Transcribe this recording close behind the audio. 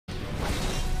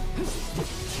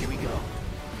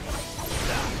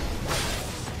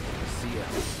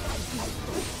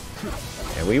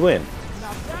And we win.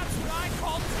 Now that's what I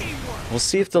call teamwork. We'll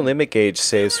see if the limit gauge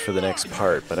saves for the next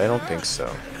part, but I don't think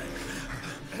so.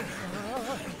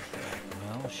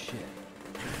 Well, shit.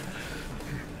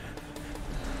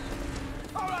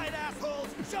 All right, assholes,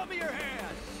 show me your hand.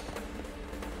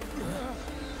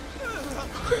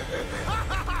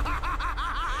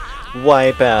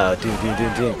 Wipe out. Sorry.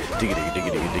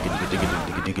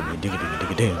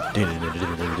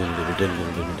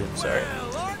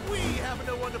 Well, aren't we having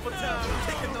a wonderful time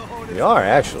kicking the hornets? We are,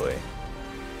 actually.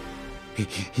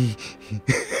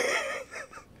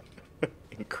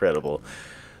 Incredible.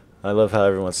 I love how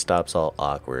everyone stops all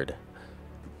awkward.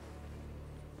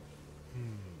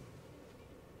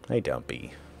 Hey,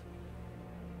 Dumpy.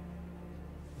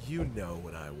 You know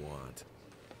what I want.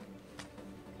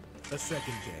 A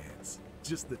second dance.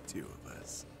 Just the two of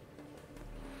us.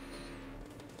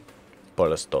 Por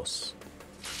los dos.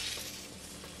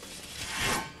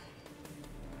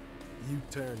 You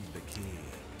turned the key.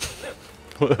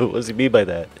 What does he mean by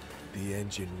that? The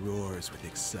engine roars with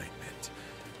excitement.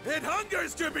 It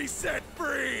hungers to be set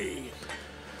free!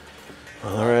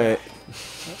 Alright.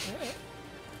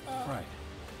 Right.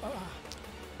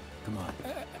 Come on.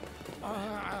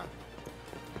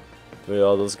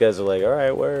 All those guys are like,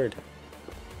 alright, word.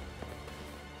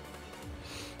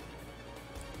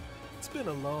 It's been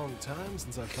a long time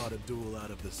since I fought a duel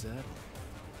out of the saddle.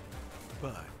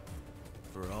 But,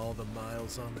 for all the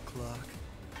miles on the clock,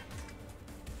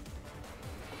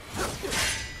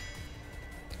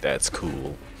 That's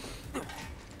cool.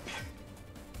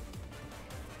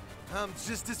 I'm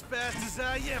just as fast as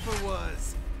I ever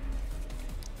was.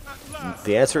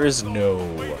 The answer is no.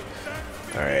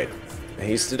 Alright.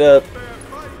 Haste it up.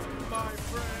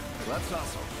 Let's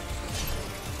hustle.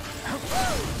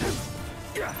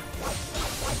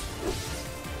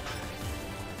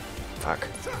 Fuck.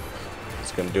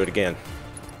 He's gonna do it again.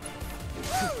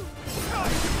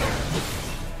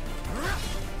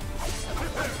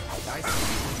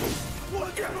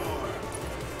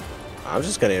 I'm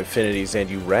just gonna Infinity Zen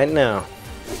you right now.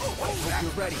 Hope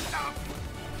you're ready.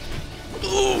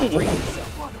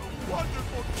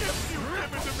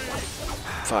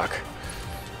 Fuck.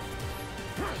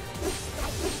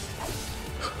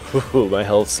 Ooh, my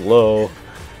health's low.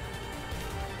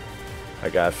 I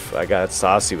got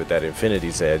saucy with that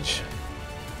Infinity's Edge.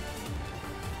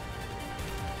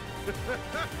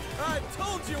 I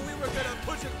told you we were gonna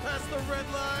push it past the red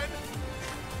line.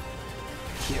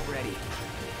 Get ready.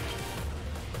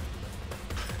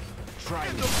 Try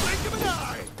In me. the blink of an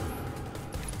eye.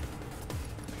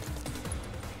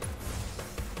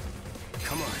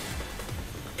 Come on.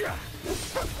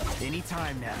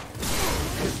 Anytime now.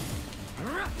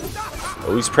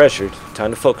 Oh, he's pressured.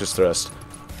 Time to focus thrust.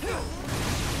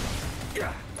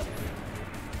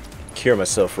 Cure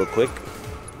myself real quick.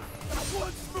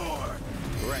 Once more.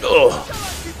 Oh,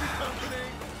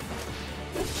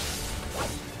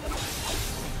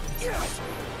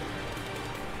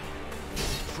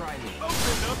 Try me.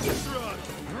 Open up the trunk.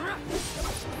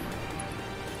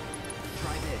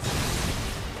 Try this.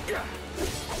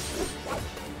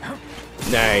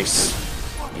 nice.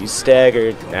 He's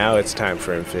staggered. Now it's time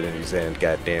for Infinity's End.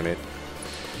 God damn it.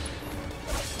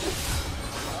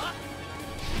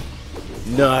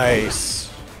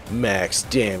 Nice. Max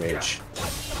damage.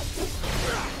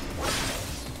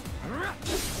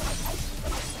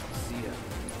 See ya.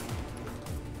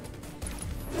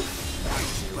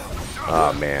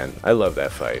 Oh man, I love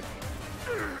that fight.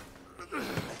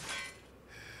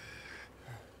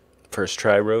 First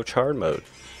try Roche hard mode.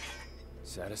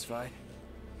 Satisfied?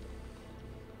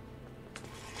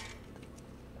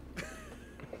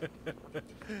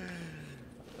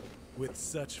 With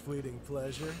such fleeting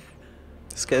pleasure.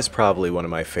 This guy's probably one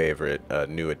of my favorite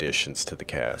new additions to the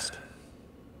cast.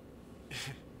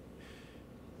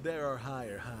 There are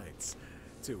higher heights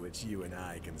to which you and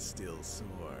I can still soar.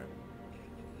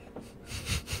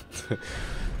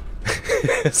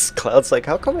 Cloud's like,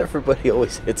 how come everybody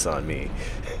always hits on me?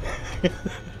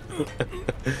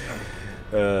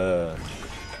 Well,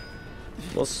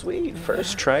 sweet.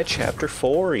 First try chapter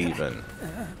 4 even.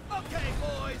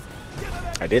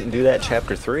 I didn't do that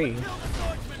chapter 3.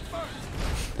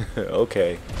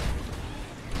 Okay.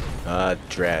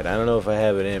 Dread. I don't know if I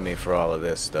have it in me for all of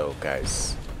this, though,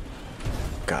 guys.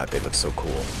 God, they look so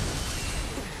cool.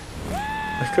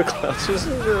 Look at Cloud's just...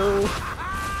 No.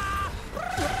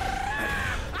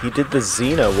 He did the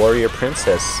Xena Warrior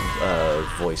Princess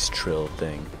voice trill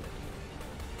thing.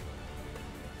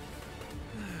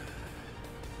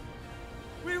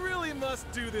 We really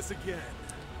must do this again.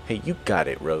 Hey, you got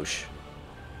it, Roche.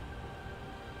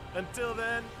 Until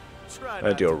then, Try I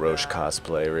not do a to Roche laugh.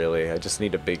 cosplay, really. I just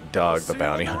need a big dog, the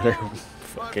bounty hunter.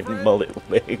 Fucking mullet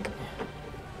leg.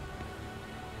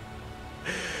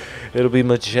 It'll be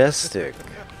majestic.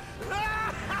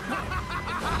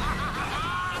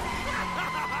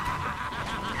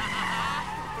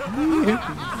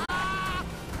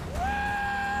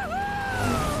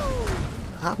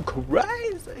 I'm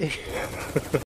crazy.